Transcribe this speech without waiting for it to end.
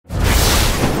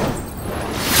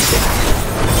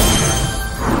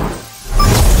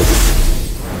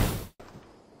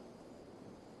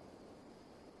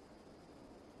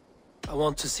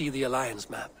want to see the Alliance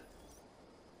map.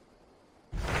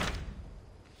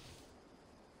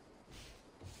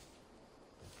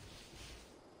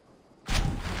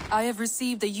 I have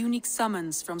received a unique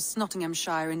summons from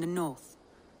Nottinghamshire in the north.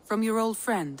 From your old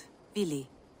friend, Vili.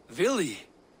 Vili?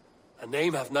 A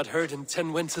name I've not heard in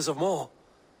 10 winters or more.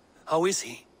 How is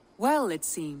he? Well, it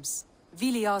seems.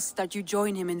 Vili asked that you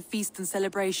join him in feast and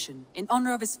celebration, in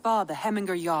honor of his father,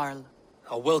 Hemminger Jarl.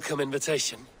 A welcome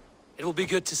invitation. It will be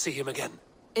good to see him again.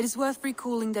 It is worth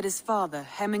recalling that his father,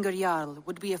 Hemminger Jarl,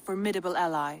 would be a formidable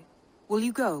ally. Will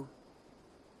you go?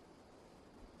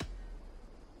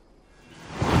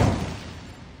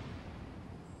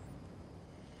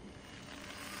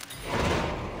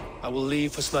 I will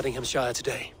leave for Nottinghamshire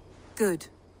today. Good.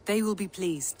 They will be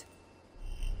pleased.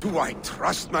 Do I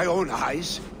trust my own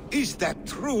eyes? Is that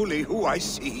truly who I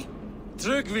see?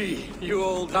 Tryggvi, you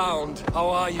old hound, how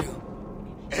are you?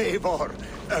 Eivor,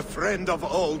 a friend of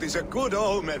old is a good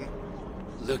omen.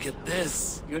 Look at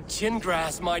this. Your chin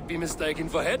grass might be mistaken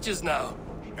for hedges now.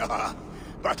 Ah,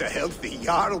 but a healthy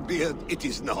Jarl beard it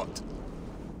is not.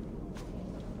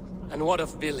 And what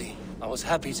of Vili? I was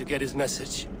happy to get his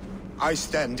message. I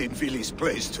stand in Vili's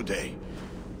place today.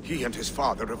 He and his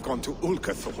father have gone to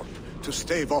Ulkathorpe to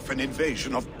stave off an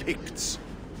invasion of Picts.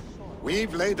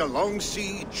 We've laid a long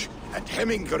siege, and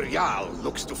Hemminger Jarl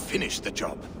looks to finish the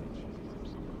job.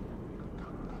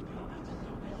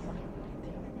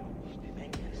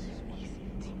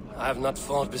 I have not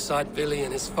fought beside Vili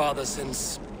and his father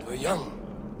since we were young.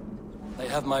 They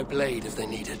have my blade if they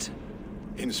need it.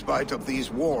 In spite of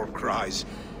these war cries,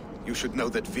 you should know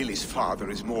that Vili's father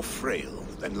is more frail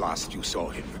than last you saw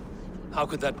him. How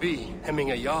could that be?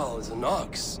 Hemminger Jarl is an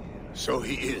ox. So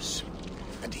he is.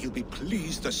 And he'll be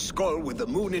pleased as Skull with the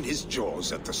moon in his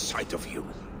jaws at the sight of you.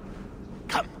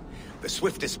 Come, the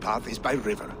swiftest path is by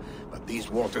river, but these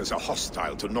waters are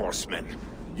hostile to Norsemen.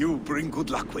 You bring good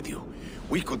luck with you.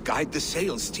 We could guide the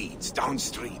sail steeds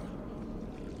downstream.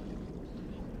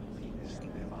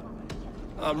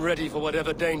 I'm ready for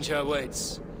whatever danger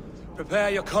awaits. Prepare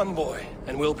your convoy,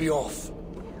 and we'll be off.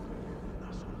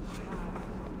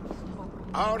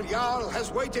 Our Jarl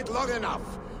has waited long enough.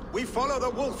 We follow the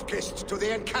Wolf-Kist to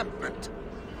the encampment.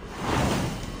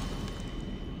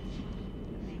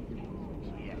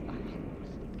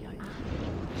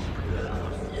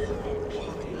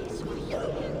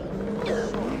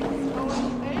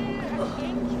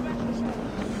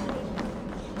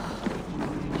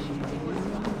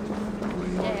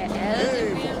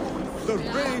 The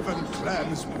Raven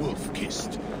Clan's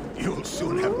Wolf-Kist. You'll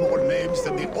soon have more names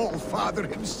than the All-Father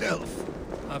himself.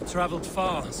 I've traveled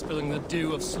far, spilling the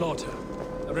dew of slaughter.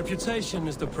 A reputation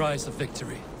is the price of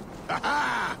victory.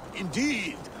 Aha!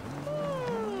 Indeed!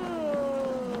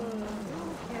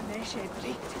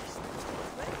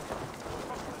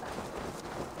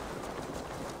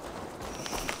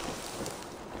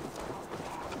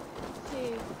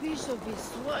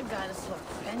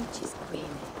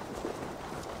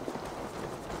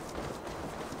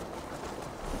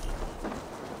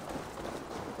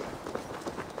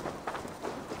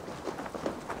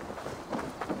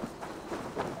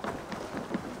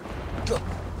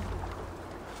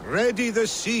 Ready the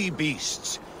sea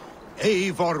beasts.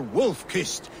 Eivor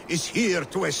Wolf-Kist is here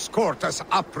to escort us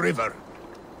upriver.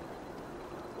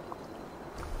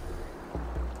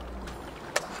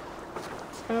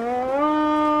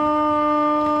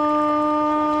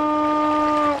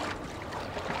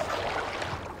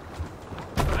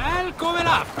 Välkommen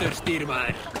after,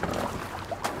 styrmar.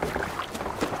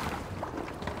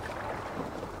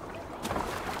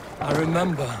 I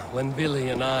remember when Billy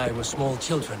and I were small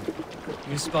children.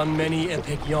 You spun many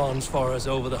epic yarns for us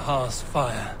over the hearth's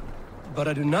fire. But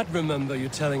I do not remember you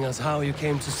telling us how you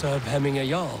came to serve Hemminger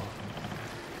Jarl.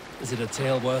 Is it a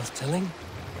tale worth telling?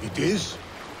 It is,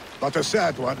 but a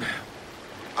sad one.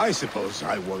 I suppose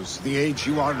I was the age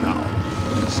you are now.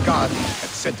 Skadi had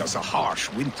sent us a harsh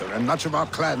winter, and much of our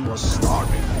clan was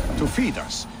starving. To feed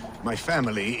us, my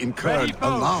family incurred a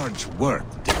large work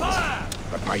debt.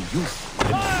 But my youth...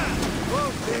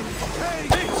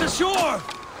 It's ashore!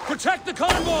 Protect the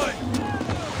convoy!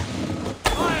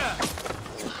 Fire!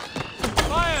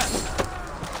 Fire!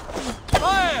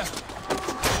 Fire!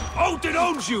 Odin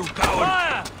owns you,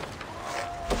 coward!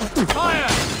 Fire! Fire!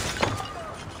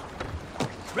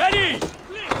 Ready!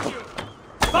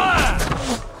 Fire!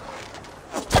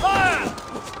 Fire!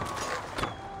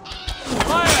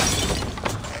 Fire!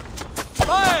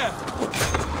 Fire!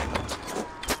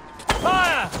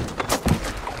 Fire!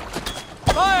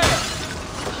 Fire!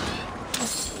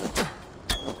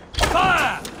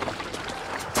 Fire!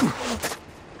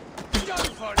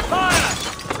 Fire!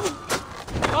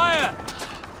 Fire!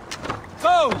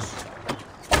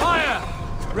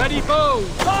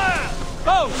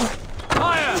 Bows!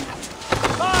 Fire!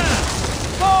 Fire!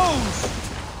 Bows!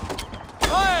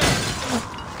 Fire!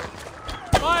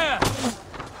 Fire!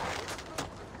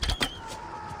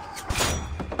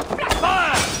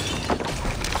 Fire!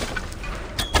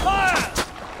 Fire!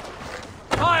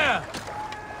 Fire!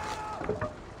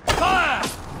 Fire!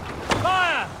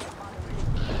 Fire!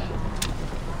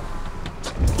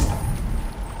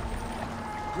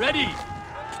 Ready!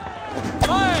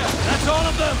 Fire! That's all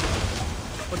of them!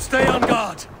 But stay on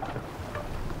guard!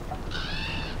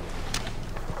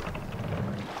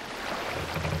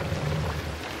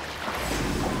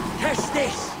 Catch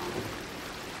this!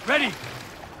 Ready!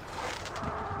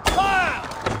 Fire!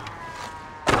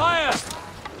 Fire!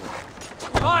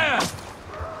 Fire!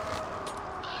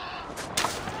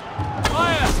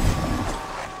 Fire!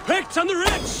 Picked on the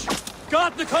rich!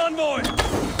 Guard the convoy!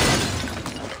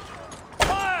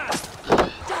 Fire!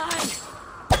 Die!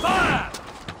 Fire!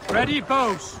 Ready,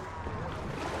 bows!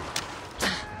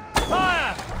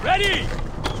 Fire! Ready!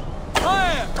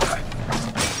 Fire!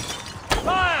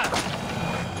 Fire!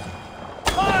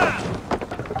 Fire!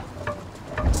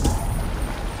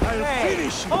 I'll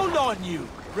finish you! Hold on, you!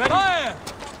 Ready? Fire!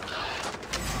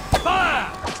 Fire!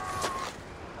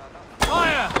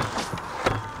 Fire!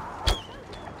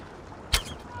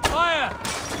 Fire!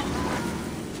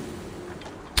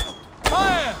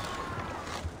 Fire!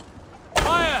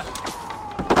 Fire!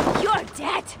 You're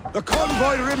dead! The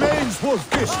convoy remains,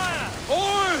 Wolfkiss! Fire!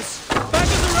 Oars! Back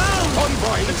of the round!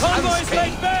 Convoy The is convoy is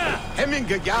unscathed. laid bare!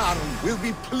 Hemminger Jarl will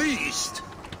be pleased.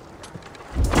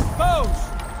 Bows!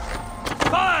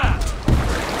 Fire!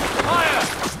 Fire!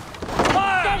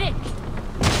 Fire! Get it!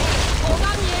 Hold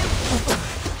on, you!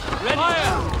 Ready?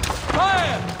 Fire!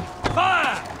 Fire!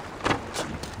 Fire!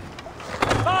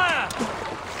 Fire!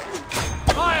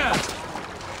 Fire!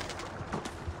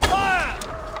 Fire!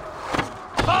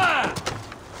 Fire!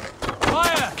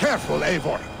 Fire! Careful,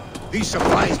 Eivor. These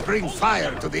supplies bring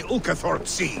fire to the Ulkathorpe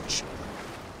siege.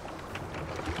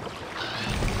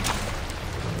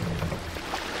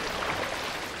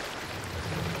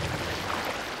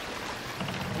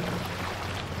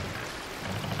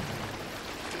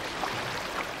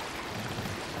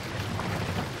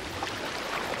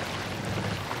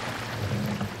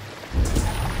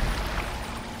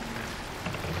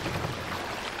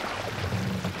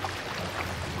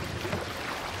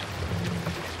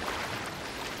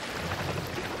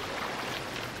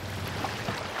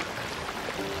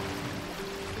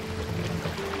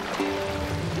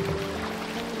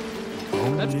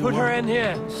 Let's put her in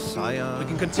here. Sire. We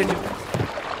can continue.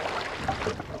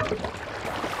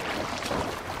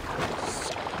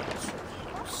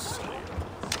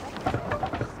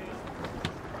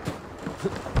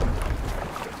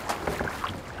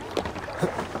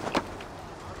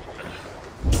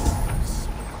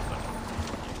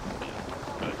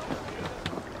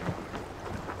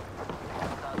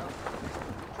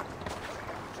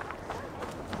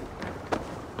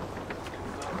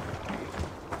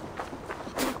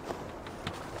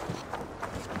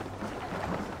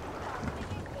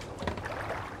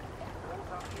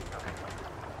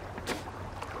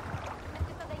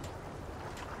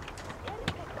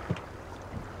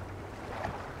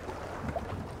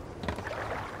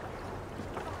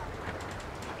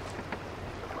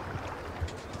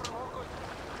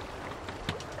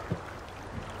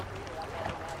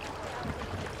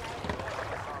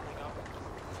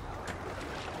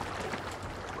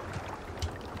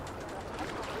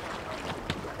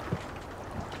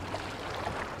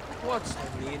 What's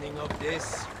the meaning of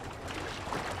this?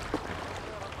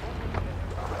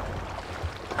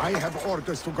 I have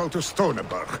orders to go to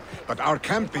Stoneberg, but our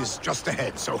camp is just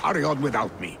ahead, so hurry on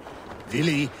without me.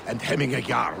 Vili and Hemminger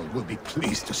Jarl will be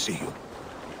pleased to see you.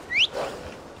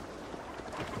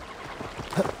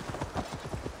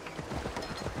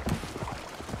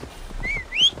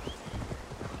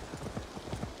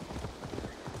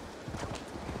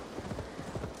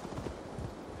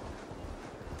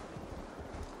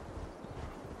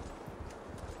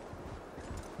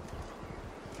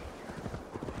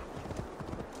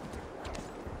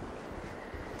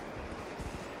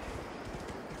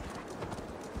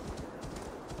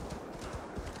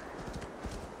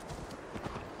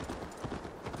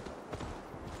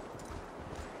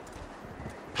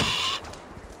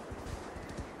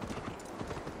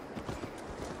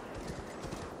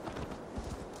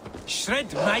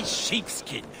 Shred my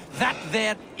sheepskin. That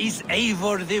there is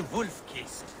Eivor the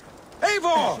Wolf-Kissed.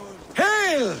 Eivor!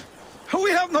 Hail!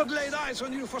 We have not laid eyes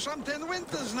on you for some 10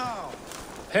 winters now.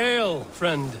 Hail,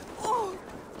 friend.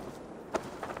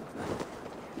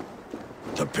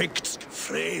 Depicts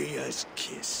Freya's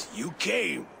kiss. You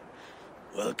came.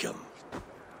 Welcome.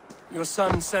 Your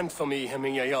son sent for me,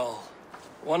 Hemingway Jarl.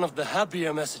 One of the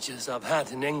happier messages I've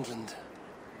had in England.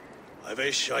 I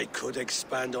wish I could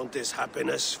expand on this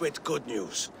happiness with good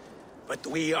news. But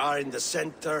we are in the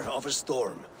center of a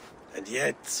storm. And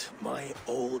yet, my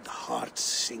old heart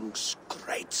sings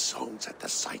great songs at the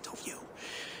sight of you.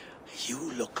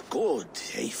 You look good,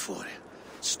 Eivor.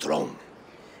 Strong,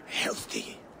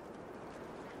 healthy.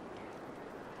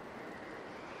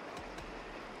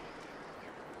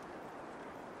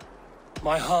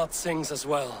 My heart sings as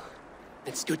well.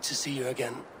 It's good to see you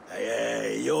again.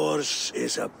 Yours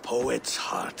is a poet's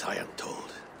heart, I am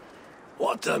told.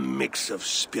 What a mix of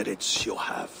spirits you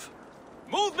have.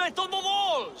 Movement on the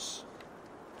walls!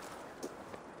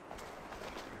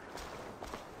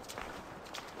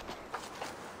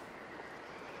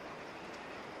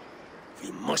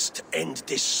 We must end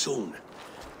this soon,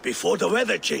 before the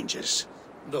weather changes.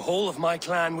 The whole of my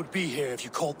clan would be here if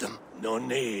you called them. No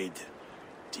need.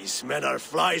 These men are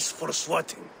flies for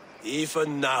swatting.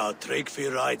 Even now,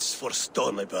 Tryggvi rides for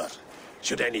Stonebur,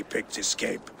 should any picts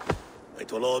escape.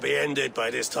 It will all be ended by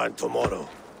this time tomorrow.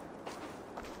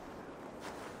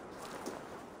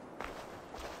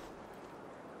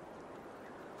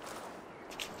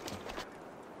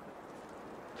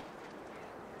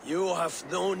 You have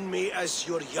known me as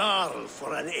your Jarl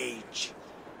for an age.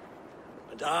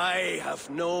 And I have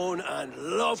known and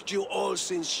loved you all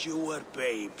since you were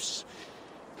babes.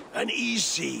 An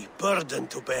easy burden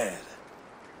to bear.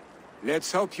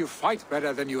 Let's hope you fight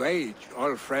better than you age,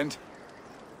 old friend.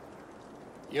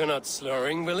 You're not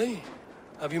slurring, Willie?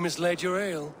 Have you mislaid your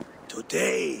ale?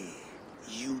 Today,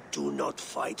 you do not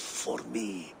fight for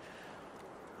me.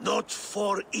 Not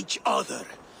for each other.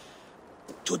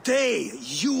 Today,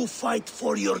 you fight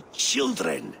for your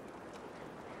children.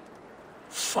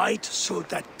 Fight so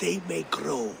that they may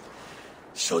grow.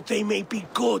 So they may be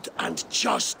good and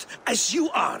just as you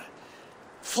are.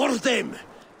 For them,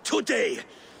 today,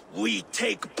 we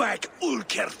take back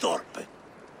Ulkerthorpe.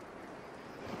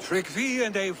 Tryggvi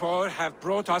and Eivor have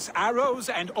brought us arrows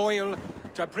and oil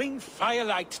to bring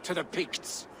firelight to the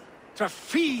Picts, to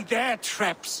feed their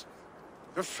traps.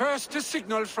 The first to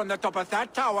signal from the top of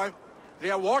that tower,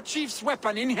 their war chief's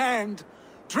weapon in hand,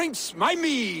 drinks my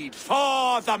mead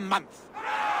for the month.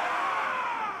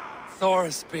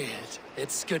 Thorsbeard,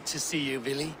 it's good to see you,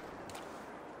 Willie.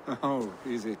 Oh,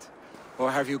 is it? Or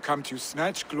have you come to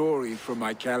snatch glory from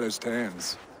my calloused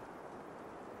hands?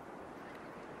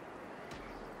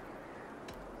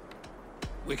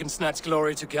 We can snatch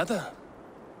glory together.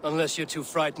 Unless you're too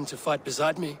frightened to fight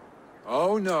beside me.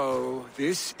 Oh no,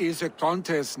 this is a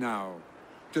contest now.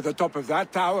 To the top of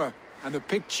that tower, and the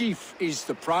Pict Chief is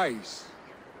the prize.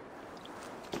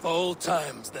 For old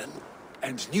times, then.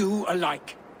 And new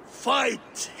alike.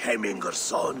 Fight, Hemminger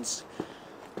sons.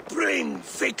 Bring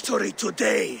victory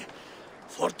today.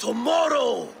 For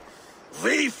tomorrow,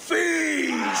 we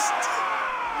feast!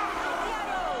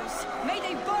 Arrows! May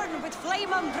they burn with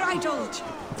flame unbridled!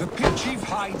 The Pict Chief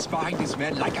hides behind his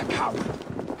men like a coward.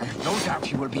 I have no doubt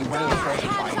he will be well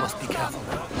fortified. Must be careful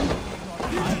now.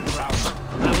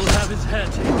 I will have his head,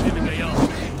 Hemingway Jarl.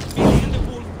 Billy and the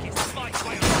wolf kiss fight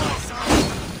by your side.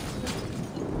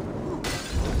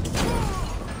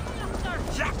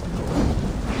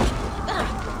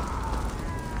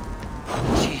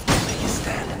 Chief will make a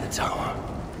stand in the tower.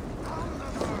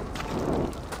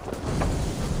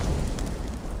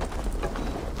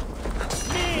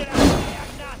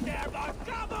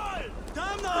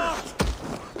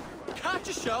 Catch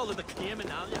a shell of the claim in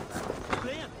Alia.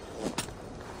 Playing.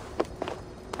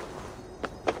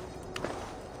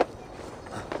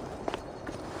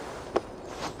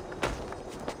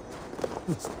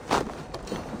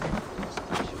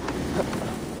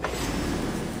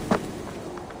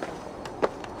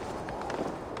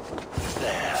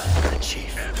 There, the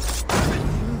chief.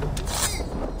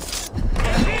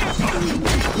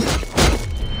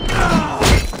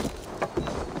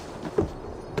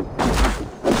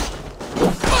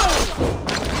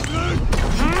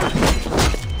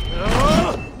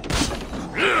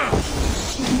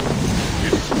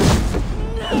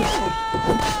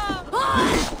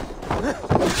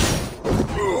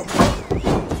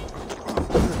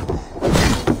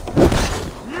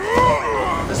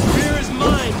 The spear is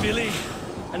mine, Billy.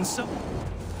 And so...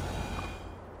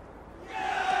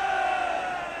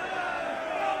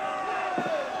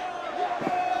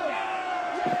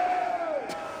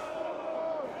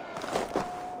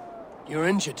 You're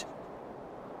injured.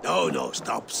 No,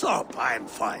 stop. I am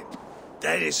fine.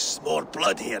 There is more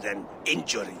blood here than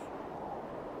injury.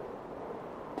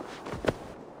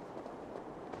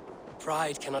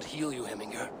 Pride cannot heal you,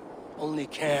 Hemminger. Only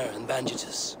care and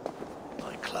bandages.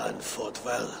 I clan fought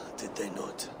well, did they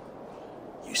not?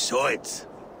 You saw it.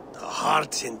 The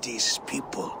heart in these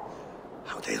people.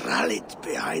 How they rallied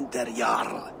behind their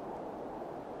Jarl.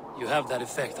 You have that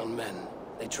effect on men.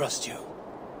 They trust you.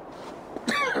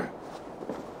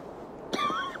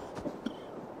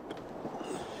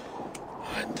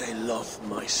 And they love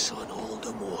my son all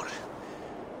the more.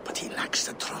 But he lacks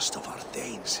the trust of our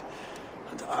Danes.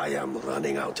 And I am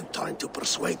running out of time to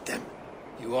persuade them.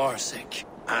 You are sick.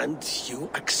 And you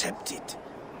accept it.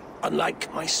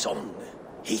 Unlike my son,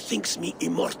 he thinks me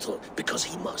immortal because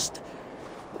he must.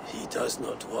 He does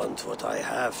not want what I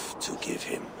have to give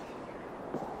him.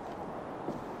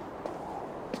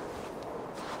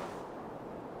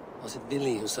 Was it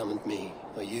Billy who summoned me,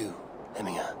 or you,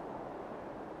 Hemminger?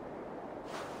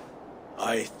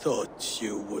 I thought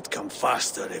you would come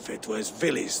faster if it was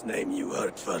Villy's name you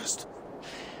heard first.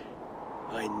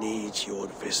 I need your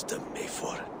wisdom,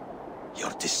 Mayfor.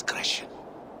 Your discretion.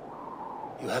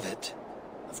 You have it,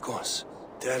 of course.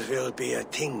 There will be a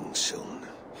thing soon,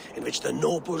 in which the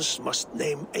nobles must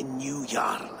name a new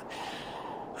Jarl.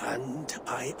 And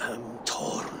I am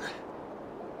torn.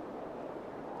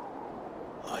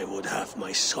 I would have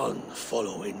my son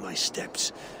follow in my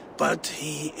steps, but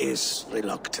he is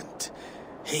reluctant.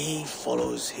 He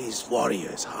follows his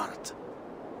warrior's heart.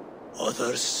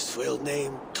 Others will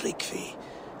name Tryggvi,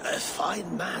 a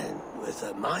fine man with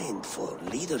a mind for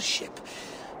leadership.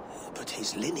 But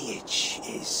his lineage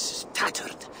is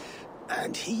tattered,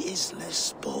 and he is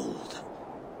less bold.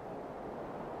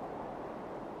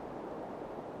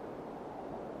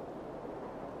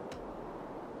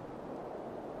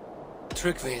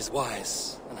 Tryggvi is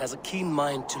wise, and has a keen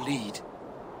mind to lead.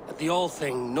 At the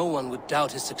Althing, no one would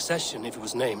doubt his succession if he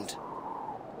was named.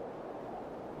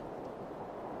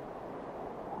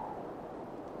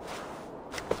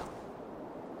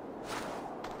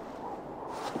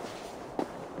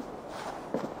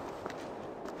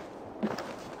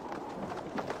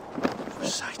 Your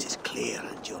sight is clear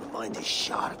and your mind is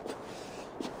sharp.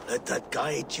 Let that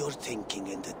guide your thinking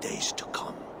in the days to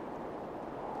come.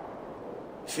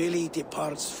 Vili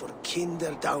departs for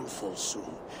Kinder downfall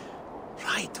soon.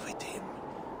 Ride with him,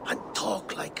 and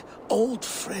talk like old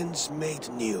friends made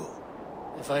new.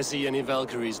 If I see any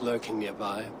Valkyries lurking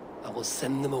nearby, I will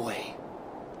send them away.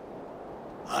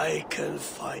 I can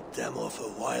fight them off a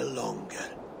while longer.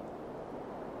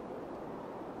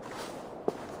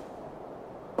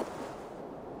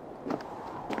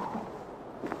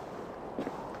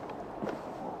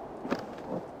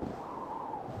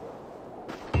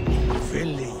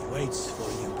 Vili waits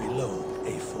for you below,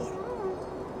 Eivor.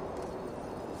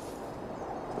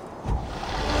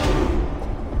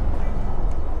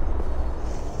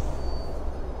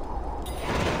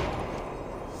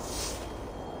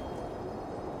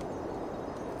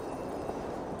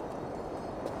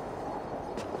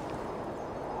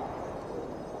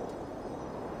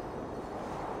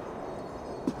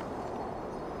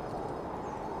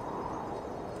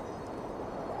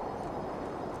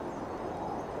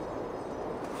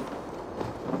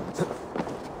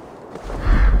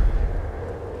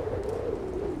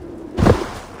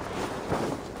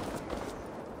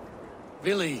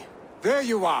 Vili! There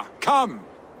you are. Come.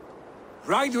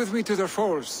 Ride with me to the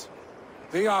falls.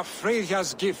 They are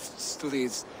Freya's gifts to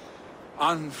these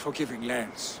unforgiving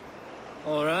lands.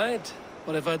 All right.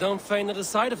 But if I don't faint at the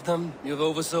sight of them, you've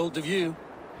oversold the view.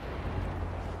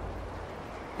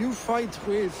 You fight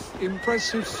with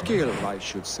impressive skill, I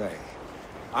should say.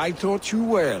 I taught you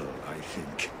well, I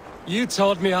think. You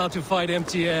taught me how to fight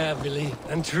empty air, Vili,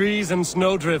 and trees and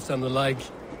snowdrift and the like.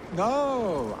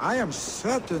 No, I am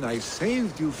certain I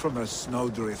saved you from a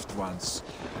snowdrift once,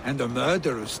 and a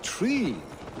murderous tree.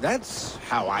 That's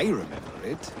how I remember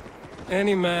it.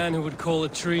 Any man who would call a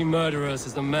tree murderous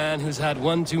is a man who's had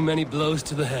one too many blows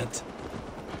to the head.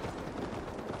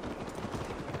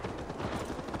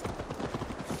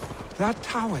 That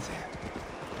tower there.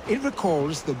 It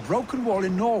recalls the broken wall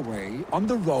in Norway on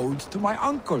the road to my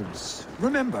uncle's.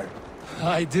 Remember?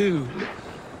 I do.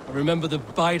 I remember the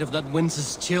bite of that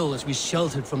winter's chill as we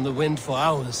sheltered from the wind for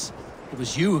hours. It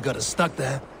was you who got us stuck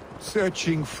there.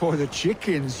 Searching for the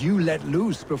chickens you let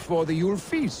loose before the Yule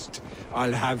feast.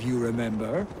 I'll have you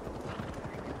remember.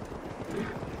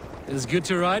 It's good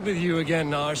to ride with you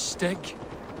again, Arstick.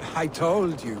 I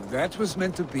told you, that was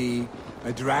meant to be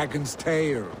a dragon's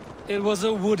tail. It was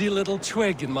a woody little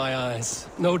twig in my eyes.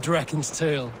 No dragon's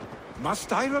tail.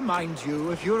 Must I remind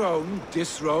you of your own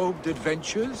disrobed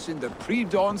adventures in the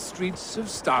pre-dawn streets of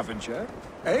Stavanger?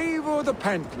 Eivor the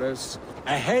Pantless,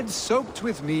 a head soaked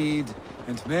with mead,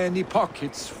 and many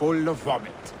pockets full of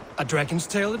vomit. A dragon's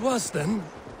tail it was, then?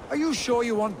 Are you sure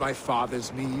you want my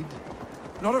father's mead?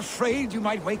 Not afraid you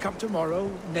might wake up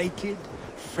tomorrow, naked,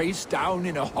 face down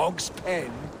in a hog's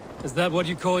pen? Is that what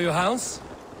you call your house?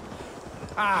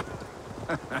 Ah!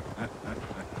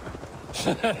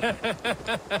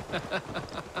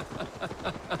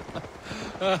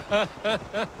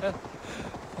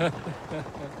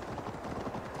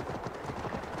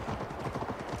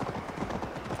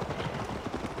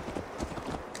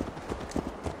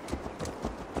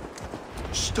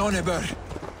 Stonebird!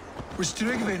 Was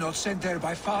Tryggvi not sent there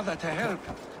by father to help?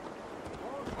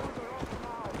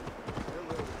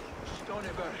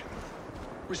 Stonebird!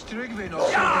 Was Tryggvi not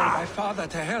sent there by father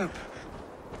to help?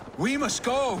 We must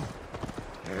go!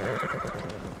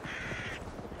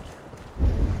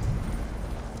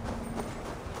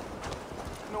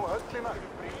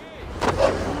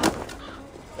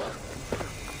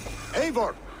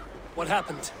 Eivor! What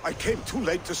happened? I came too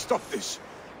late to stop this.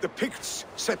 The Picts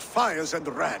set fires and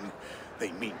ran.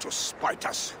 They mean to spite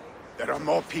us. There are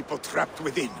more people trapped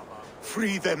within.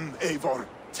 Free them, Eivor.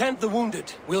 Tend the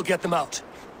wounded. We'll get them out.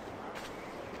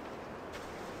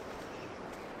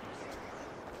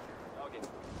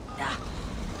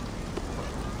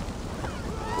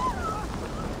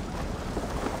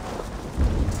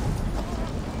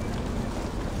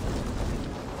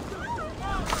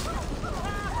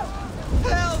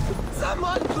 Help!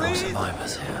 Someone, please!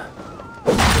 Survivors here.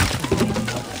 The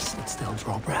others that still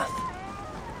draw breath.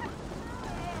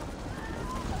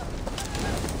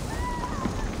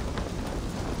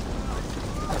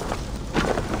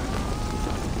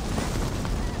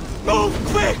 Move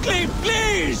quickly,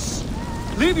 please!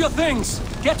 Leave your things!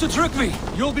 Get to Tryggvi!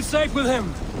 You'll be safe with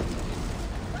him!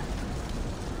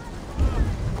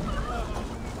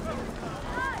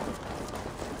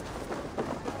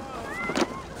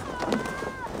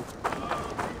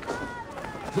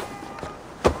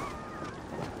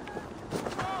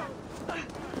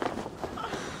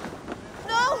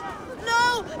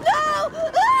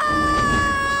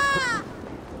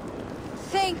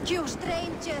 Thank you,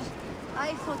 stranger.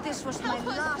 I thought this was my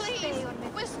last day on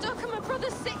it. We're stuck and my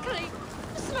brother's sickly.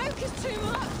 The smoke is too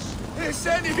much. Is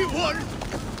anyone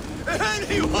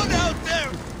out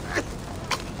there?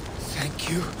 Thank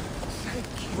you. Thank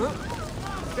you.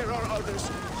 There are others.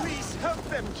 Please help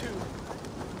them too.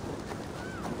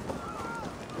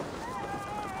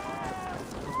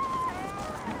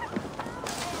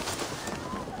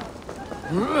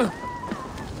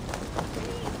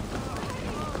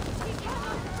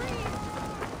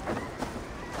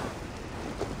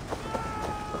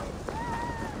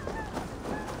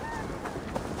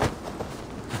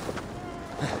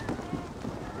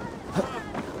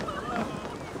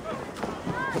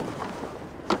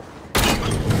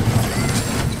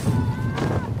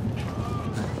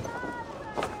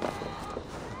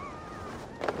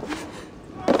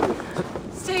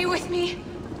 Stay with me.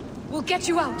 We'll get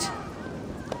you out.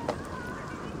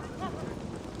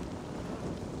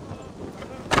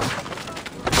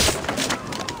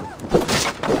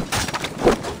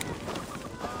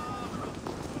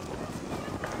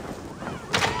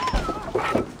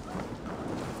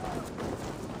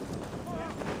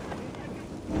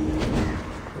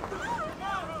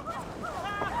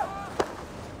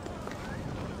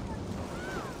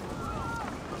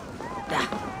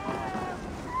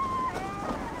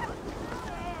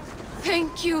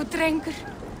 Thank you, Drengur.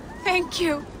 Thank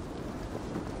you.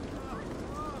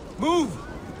 Move!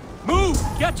 Move!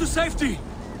 Get to safety!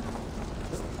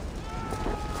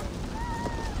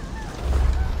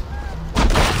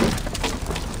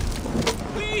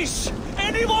 Please!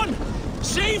 Anyone!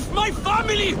 Save my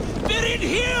family! They're in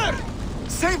here!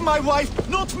 Save my wife!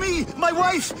 Not me! My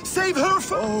wife! Save her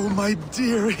from— Oh, my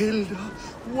dear Hilda.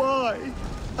 Why?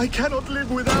 I cannot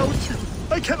live without you.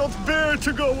 I cannot bear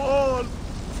to go on.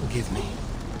 Forgive me.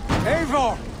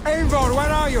 Eivor! Eivor,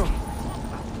 where are you?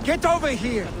 Get over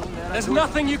here! There's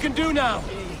nothing you can do now!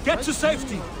 Get to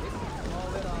safety!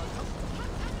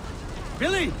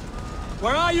 Billy!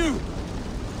 Where are you?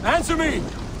 Answer me!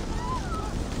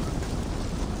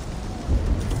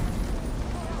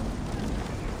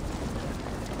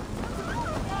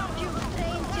 You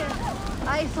stranger.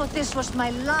 I thought this was my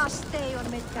last day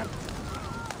on Midgard.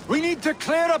 We need to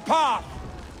clear a path!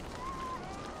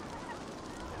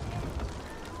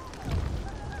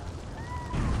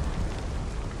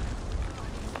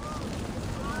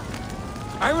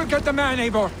 I will get the man,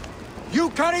 Eivor.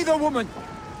 You carry the woman.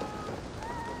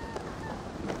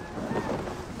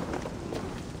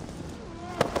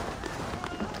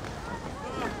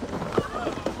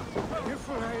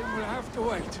 Niflheim will have to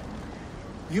wait.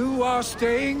 You are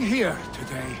staying here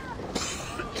today.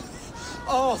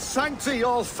 Oh, thank thee,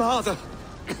 all father.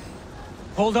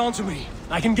 Hold on to me.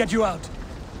 I can get you out.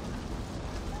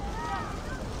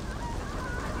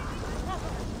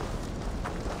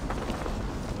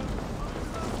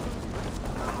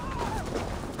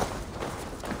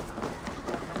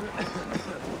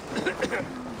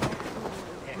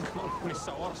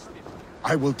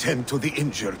 I will tend to the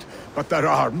injured, but there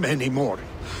are many more.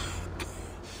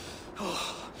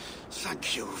 Oh,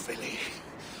 thank you, Billy.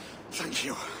 Thank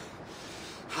you.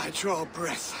 I draw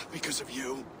breath because of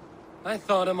you. I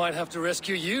thought I might have to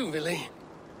rescue you, Willy.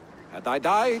 Had I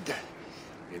died,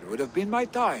 it would have been my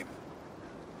time.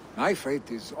 My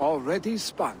fate is already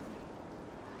spun.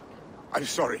 I'm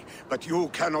sorry, but you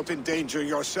cannot endanger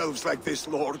yourselves like this,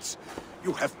 lords.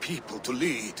 You have people to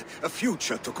lead, a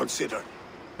future to consider.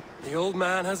 The old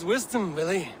man has wisdom,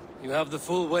 Willy. You have the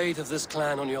full weight of this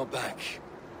clan on your back.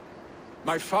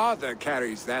 My father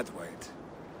carries that weight.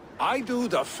 I do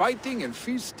the fighting and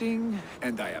feasting,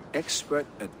 and I am expert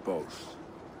at both.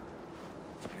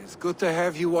 It's good to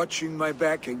have you watching my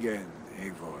back again,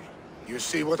 Eivor. You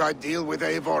see what I deal with,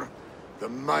 Eivor? The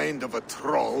mind of a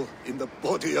troll in the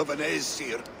body of an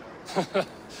Aesir.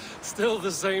 Still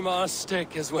the same arse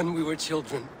stick as when we were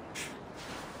children.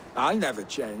 I'll never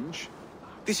change.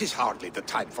 This is hardly the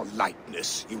time for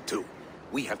lightness, you two.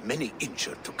 We have many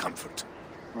injured to comfort.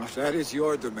 Well, that is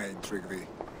your domain, Tryggvi.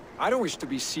 I don't wish to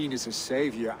be seen as a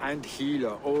savior and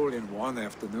healer all in one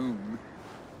afternoon.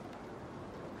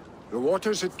 The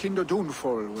waters at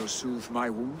Kinderdunfol will soothe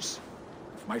my wounds.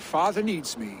 If my father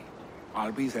needs me,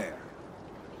 I'll be there.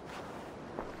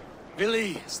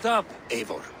 Willy, stop!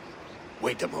 Eivor,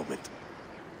 wait a moment.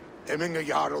 Hemminger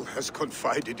Jarl has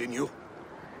confided in you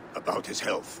about his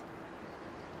health.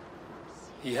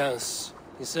 He has.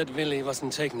 He said Willy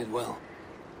wasn't taking it well.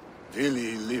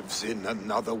 Willy lives in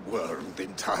another world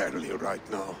entirely right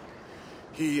now.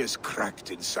 He is cracked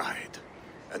inside,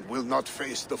 and will not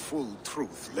face the full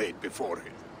truth laid before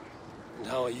him. And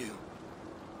how are you?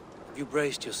 Have you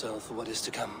braced yourself for what is to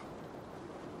come?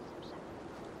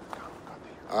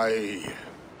 I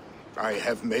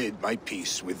have made my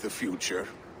peace with the future,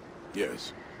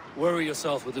 yes. Worry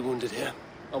yourself with the wounded here.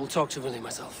 I will talk to Willy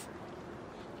myself.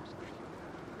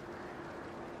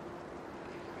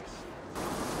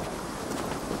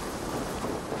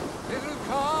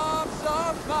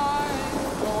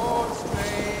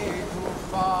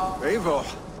 Eivor,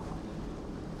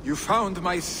 you found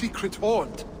my secret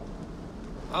haunt.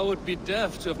 I would be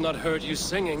deaf to have not heard you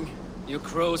singing. Your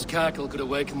crow's cackle could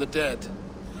awaken the dead.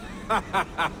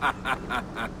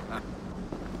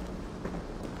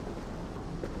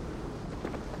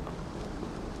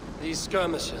 These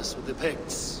skirmishes with the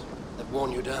Picts that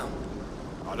worn you down?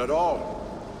 Not at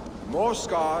all. The more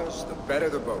scars, the better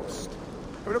the boast.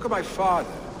 But look at my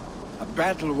father. A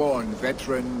battle-worn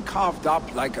veteran, carved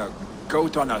up like a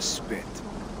goat on a spit.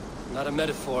 Not a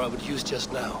metaphor I would use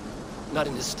just now. Not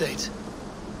in this state.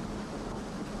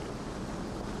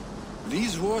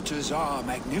 These waters are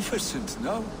magnificent,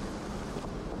 no?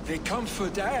 They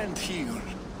comfort and heal.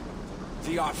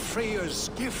 They are Freya's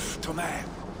gift to man.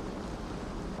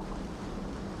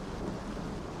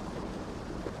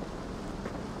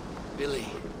 Billy,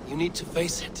 you need to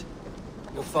face it.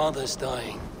 Your father is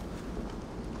dying.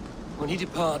 When he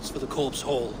departs for the Corpse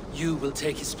Hall, you will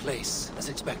take his place, as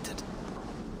expected.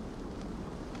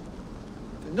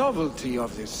 The novelty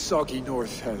of this soggy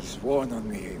north has worn on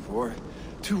me, Eivor.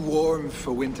 Too warm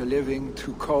for winter living,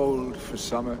 too cold for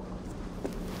summer.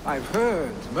 I've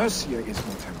heard Mercia is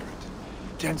more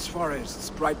temperate. Dense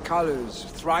forests, bright colors,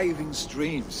 thriving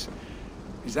streams.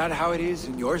 Is that how it is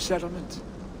in your settlement?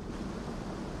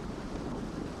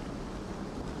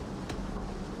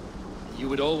 You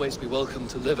would always be welcome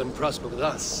to live and prosper with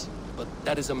us, but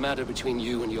that is a matter between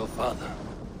you and your father.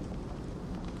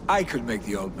 I could make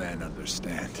the old man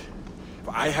understand.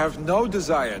 I have no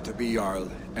desire to be Jarl,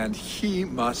 and he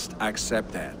must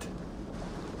accept that.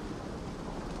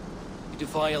 You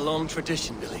defy a long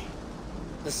tradition, Billy.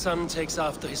 The son takes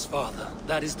after his father.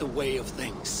 That is the way of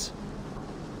things.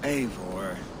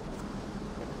 Eivor.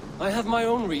 I have my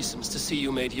own reasons to see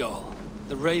you made Jarl.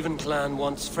 The Raven clan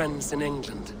wants friends in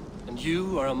England, and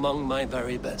you are among my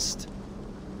very best.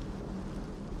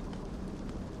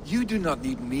 You do not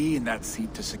need me in that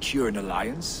seat to secure an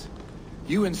alliance.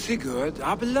 You and Sigurd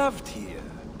are beloved here.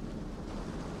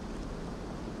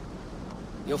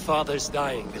 Your father's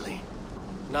dying, Billy.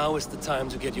 Now is the time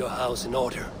to get your house in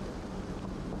order.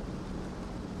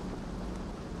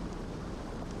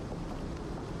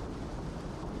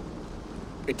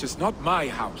 It is not my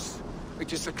house.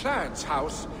 It is the clan's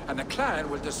house, and the clan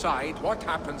will decide what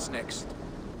happens next.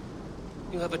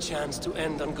 You have a chance to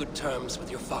end on good terms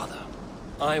with your father.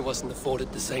 I wasn't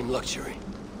afforded the same luxury.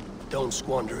 Don't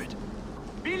squander it.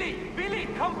 Billy! Billy,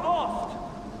 come off!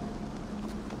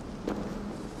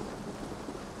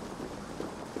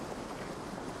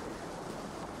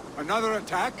 Another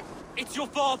attack? It's your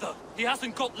father! He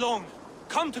hasn't got long!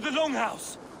 Come to the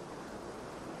Longhouse!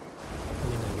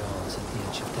 Hemminger Jarl's at the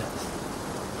edge of death.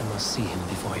 must see him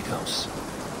before he goes.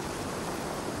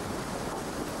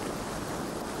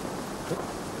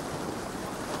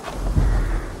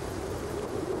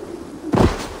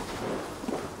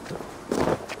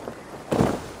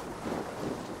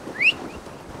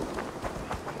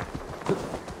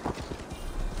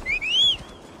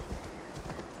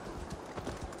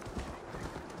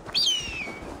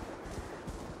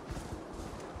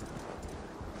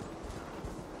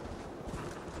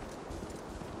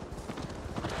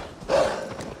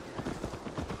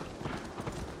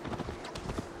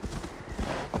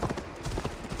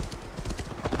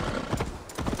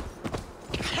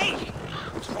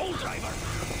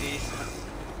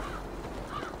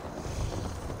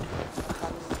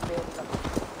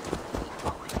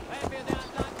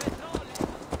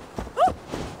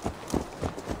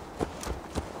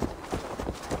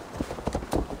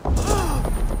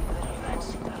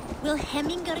 Will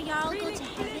Hemminger Jarl go to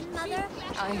heaven, Mother?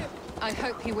 I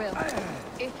hope he will.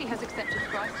 If he has accepted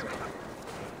Christ.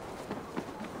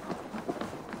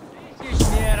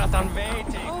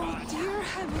 Oh, dear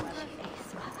Hemminger.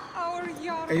 Our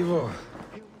Jarl. Eivor.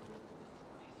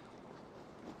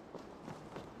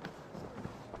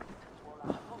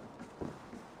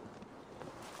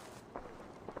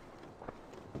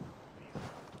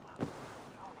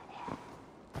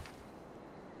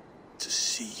 To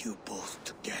see you both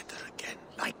together again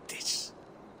like this.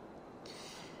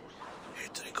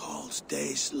 It recalls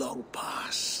days long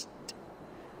past.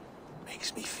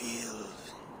 Makes me feel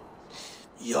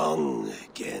young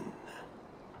again.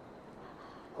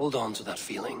 Hold on to that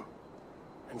feeling,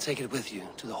 and take it with you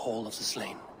to the Hall of the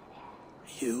Slain.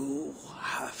 You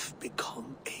have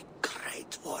become a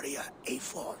great warrior,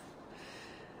 Eivor.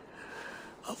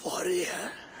 A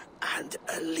warrior and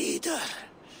a leader.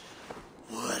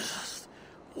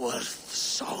 Worth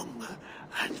song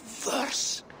and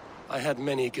verse. I had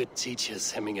many good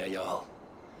teachers, Hemminger Jarl.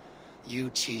 You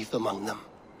chief among them.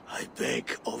 I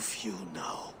beg of you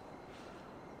now,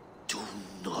 do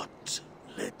not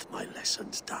let my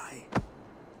lessons die.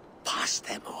 Pass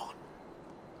them on.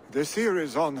 The seer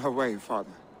is on her way,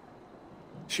 Father.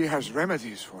 She has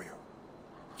remedies for you.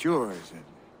 Cures and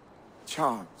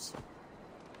charms.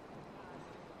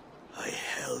 I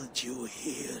held you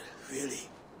here, really.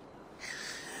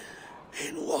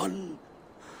 In one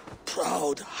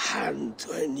proud hand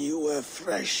when you were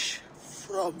fresh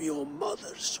from your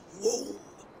mother's womb.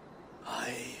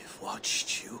 I've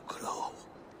watched you grow.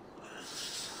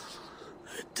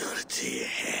 A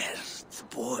dirty-haired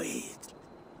boy,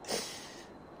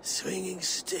 swinging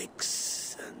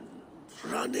sticks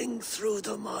and running through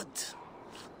the mud,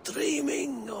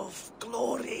 dreaming of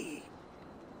glory.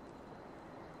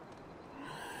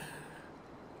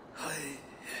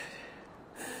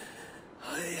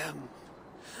 I am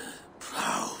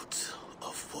proud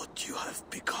of what you have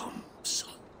become,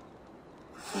 son.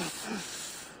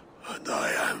 And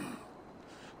I am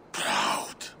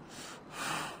proud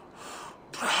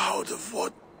of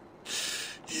what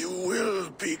you will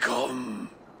become.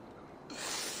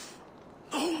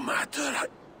 No matter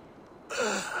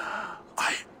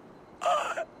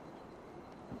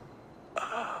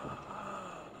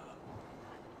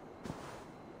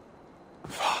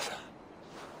Father.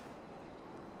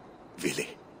 Vili.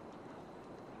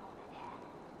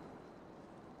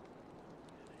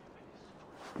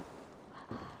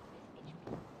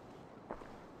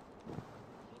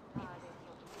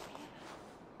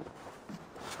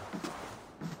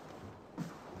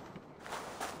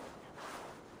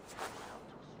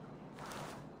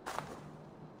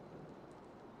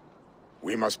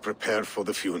 We must prepare for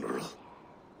the funeral.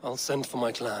 I'll send for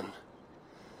my clan.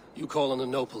 You call on the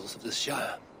nobles of this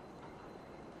shire.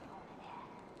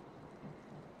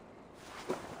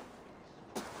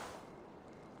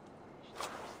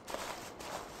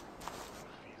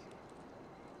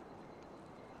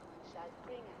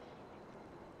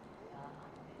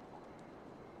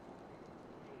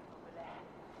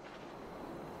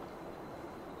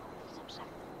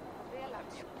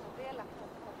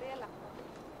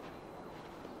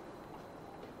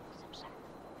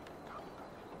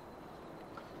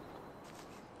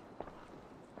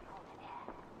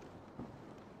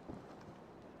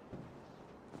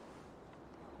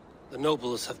 The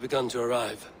nobles have begun to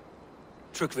arrive.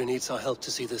 Trukvi needs our help to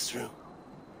see this through.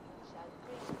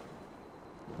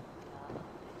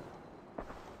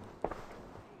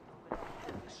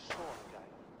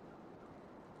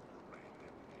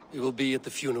 We will be at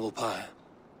the funeral pyre,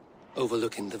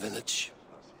 overlooking the village.